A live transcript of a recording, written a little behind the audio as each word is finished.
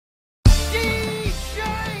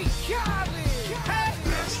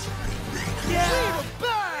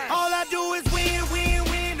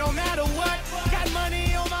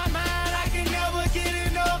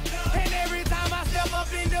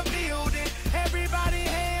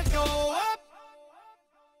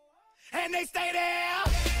And they stay there,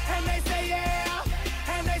 and they say yeah,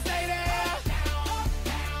 and they stay there.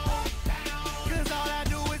 Cause all I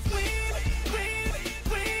do is win, win,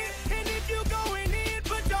 win. And if you going in,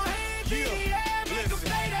 put your hands in the air, make them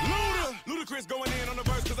stay there. Ludacris going in on the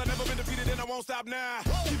verse, cause I never been defeated and I won't stop now.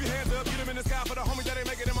 Keep your hands up, get them in the sky for the homies that ain't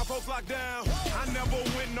make it and my folks locked down. I never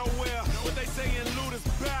went nowhere, but they saying Luda's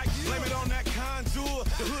back. Blame it on that contour,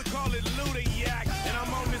 the hood call it Luda Yak. And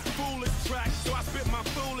I'm on this foolish track, so I spit my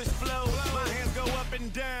foolish flow. My hands go up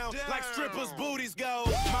and down, like strippers' booties go.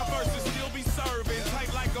 My verses still be serving,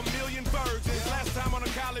 tight like a million virgins. Last time on a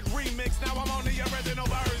college remix, now I'm on the original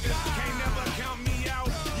version. Can't never count me out,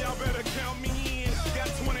 y'all better count me in.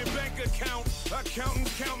 Got 20 bank accounts,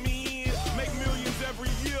 accountants count me in. Make millions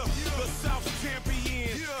every year, the South's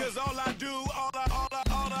champion. Cause all I do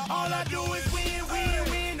is win,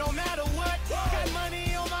 win, win, no matter what. Got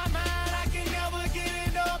money on my mind, I can never get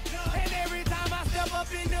it up. And every time I step up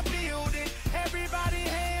in the building, everybody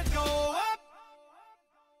hands go up.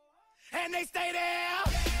 And they stay there,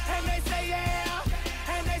 and they say yeah,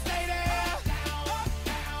 and they stay there.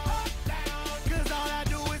 Cause all I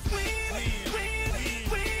do is win,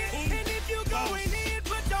 win, win. And if you going in,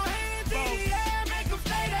 put your hands in the air, make them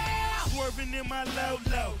stay there. Swerving in my low,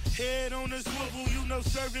 head on the swivel, you know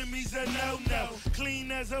serving me's a no-no.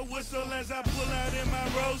 Clean as a whistle as I pull out in my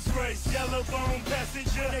Rolls Royce. Yellow bone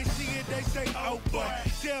passenger, they see it, they say, oh boy.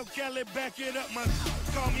 Tell Cali, back it up, my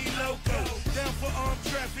call me loco. Down for armed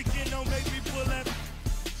trafficking, don't make me pull out.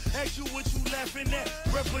 Ask you what you laughing at,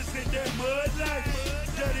 represent that mud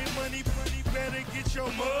life. Dirty money, better get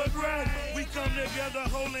your mud right. We come together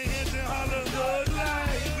holding hands and holler hood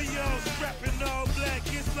life. We all strapping all black,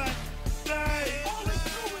 it's like life.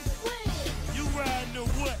 You riding or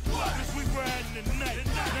what? Cause we riding tonight.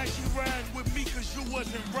 Now you riding with me cause you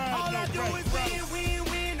wasn't riding. All I do is win, win,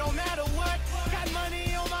 win, no matter what. Got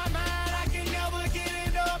money on my mind, I can never get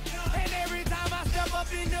it up. And every time I step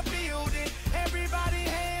up in the building, everybody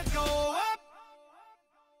hands go up.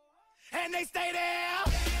 And they stay there,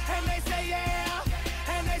 and they say yeah,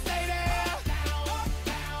 and they stay there.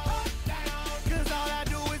 Cause all I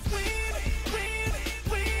do is win, win,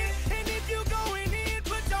 win. And if you going in,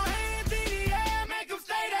 put your hands in the air, make them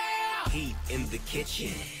stay there. Heat in the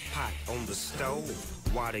kitchen, pot on the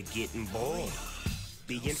stove, water getting boiled.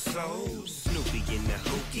 Being sold, Snoopy in the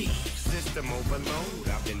hookie, system overload.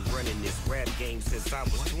 I've been running this rap game since I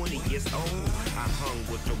was 20 years old. I hung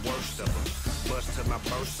with the worst of them, bust till I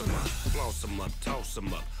burst them up, floss them up, toss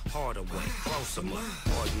them up, harder way, close them up.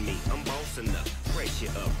 Pardon me, I'm bossing up,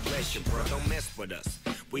 pressure up, bless you, bro, don't mess with us.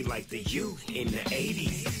 We like the U in the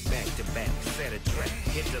 80s, back to back, set a track,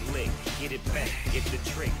 hit the lick, get it back, get the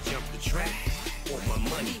trick, jump the track. Want my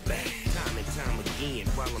money back, time and time again,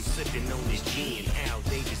 while I'm sipping on this gin. Al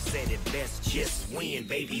Davis said it best, just win,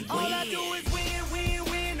 baby, win. All I do is win, win,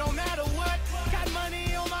 win, no matter what. Got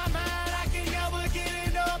money on my mind, I can never get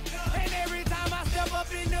it up. And every time I step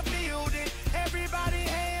up in the building, everybody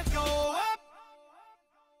hands go up.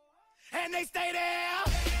 And they stay there.